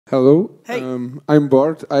Hello. Hey. I'm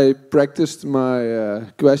Bart. I practiced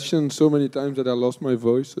my question so many times that I lost my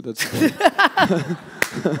voice, so that's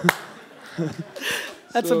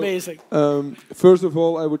That's amazing. First of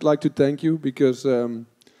all, I would like to thank you because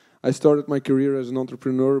I started my career as an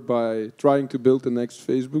entrepreneur by trying to build the next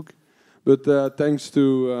Facebook. But thanks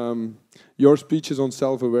to your speeches on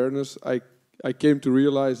self-awareness, I came to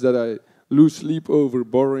realize that I lose sleep over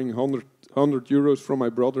borrowing 100 euros from my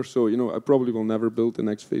brother. So, you know, I probably will never build the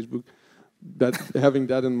next Facebook, having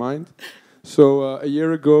that in mind. So a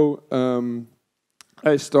year ago,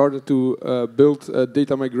 I started to build a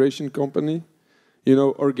data migration company, you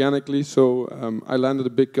know, organically. So I landed a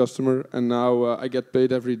big customer, and now I get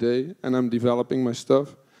paid every day, and I'm developing my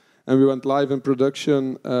stuff. And we went live in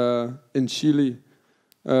production in Chile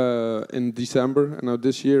in December. And now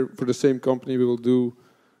this year, for the same company, we will do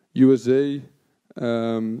USA,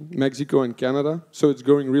 Mexico, and Canada. So it's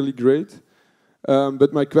going really great.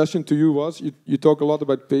 But my question to you was, you talk a lot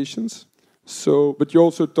about patience, but you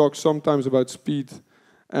also talk sometimes about speed.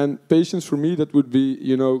 And patience for me, that would be,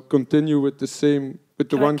 you know, continue with the same, with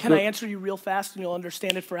the one. Can I answer you real fast and you'll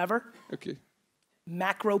understand it forever? Okay.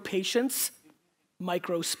 Macro patience,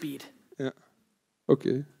 micro speed. Yeah.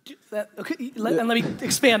 Okay. Okay. And let me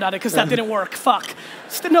expand on it because that didn't work. Fuck.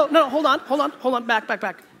 No, hold on.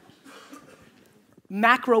 Back.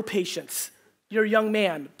 Macro patience. You're a young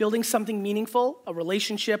man building something meaningful, a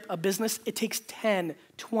relationship, a business. It takes 10,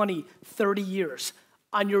 20, 30 years.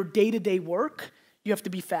 On your day-to-day work, you have to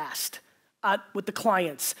be fast. With the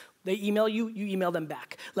clients, they email you, you email them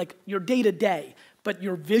back. Like your day-to-day. But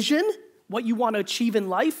your vision, what you want to achieve in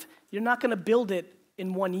life, you're not going to build it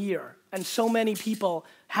in 1 year. And so many people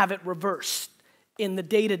have it reversed. In the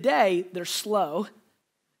day-to-day, they're slow.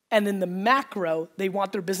 And in the macro, they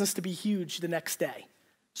want their business to be huge the next day.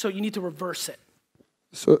 So you need to reverse it.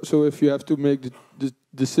 So if you have to make the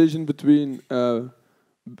decision between,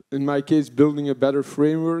 in my case, building a better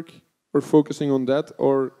framework or focusing on that,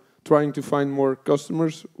 or trying to find more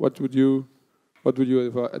customers, what would you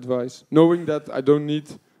advise? Knowing that I don't need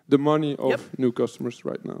the money of new customers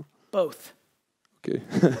right now. Both. Okay.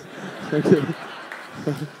 Okay.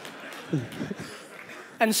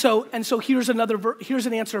 And so here's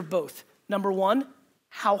an answer of both. Number one,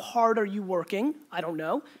 how hard are you working? I don't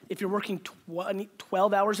know. If you're working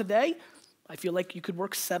 12 hours a day, I feel like you could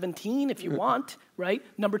work 17 if you want, right?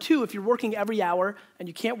 Number two, if you're working every hour and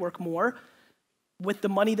you can't work more, with the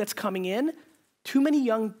money that's coming in, too many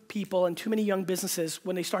young people and too many young businesses,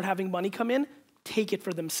 when they start having money come in, take it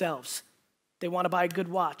for themselves. They want to buy a good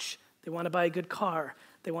watch. They want to buy a good car.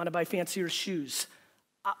 They want to buy fancier shoes.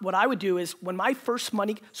 What I would do is when my first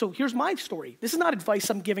money, so here's my story. This is not advice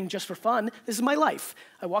I'm giving just for fun. This is my life.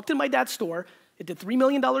 I walked in my dad's store. It did $3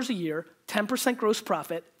 million a year, 10% gross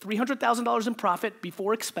profit, $300,000 in profit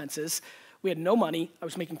before expenses. We had no money. I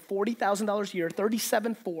was making $40,000 a year,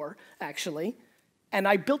 37.4 actually. And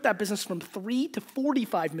I built that business from 3 to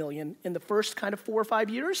 45 million in the first kind of 4 or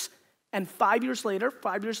 5 years. And 5 years later,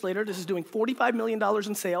 this is doing $45 million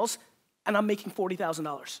in sales, and I'm making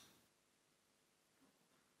 $40,000.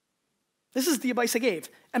 This is the advice I gave.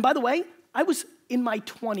 And by the way, I was in my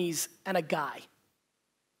 20s and a guy.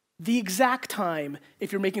 The exact time,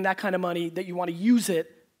 if you're making that kind of money, that you want to use it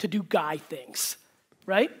to do guy things,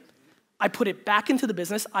 right? I put it back into the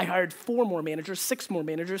business. I hired 4 more managers, 6 more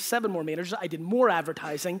managers, 7 more managers. I did more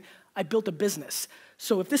advertising. I built a business.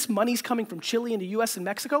 So if this money's coming from Chile and the US and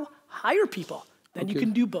Mexico, hire people. Then you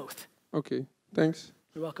can do both. Okay, thanks.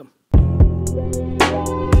 You're welcome.